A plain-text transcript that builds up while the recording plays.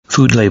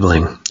Food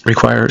labeling.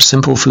 Require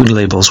simple food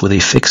labels with a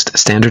fixed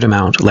standard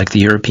amount like the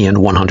European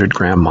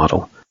 100-gram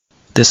model.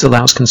 This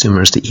allows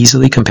consumers to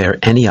easily compare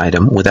any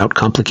item without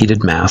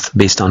complicated math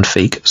based on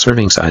fake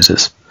serving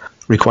sizes.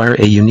 Require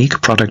a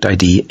unique product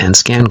ID and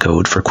scan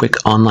code for quick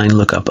online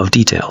lookup of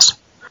details.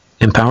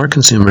 Empower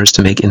consumers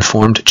to make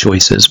informed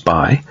choices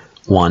by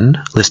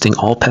 1. Listing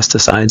all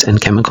pesticides and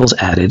chemicals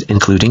added,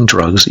 including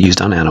drugs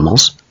used on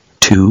animals.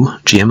 2.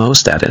 GMO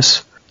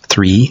status.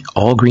 3.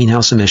 All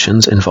greenhouse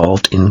emissions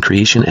involved in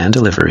creation and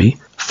delivery.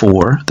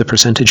 4. The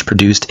percentage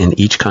produced in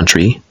each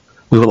country.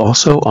 We will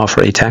also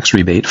offer a tax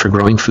rebate for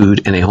growing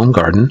food in a home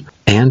garden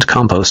and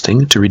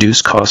composting to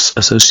reduce costs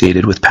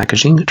associated with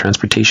packaging,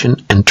 transportation,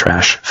 and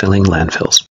trash filling landfills.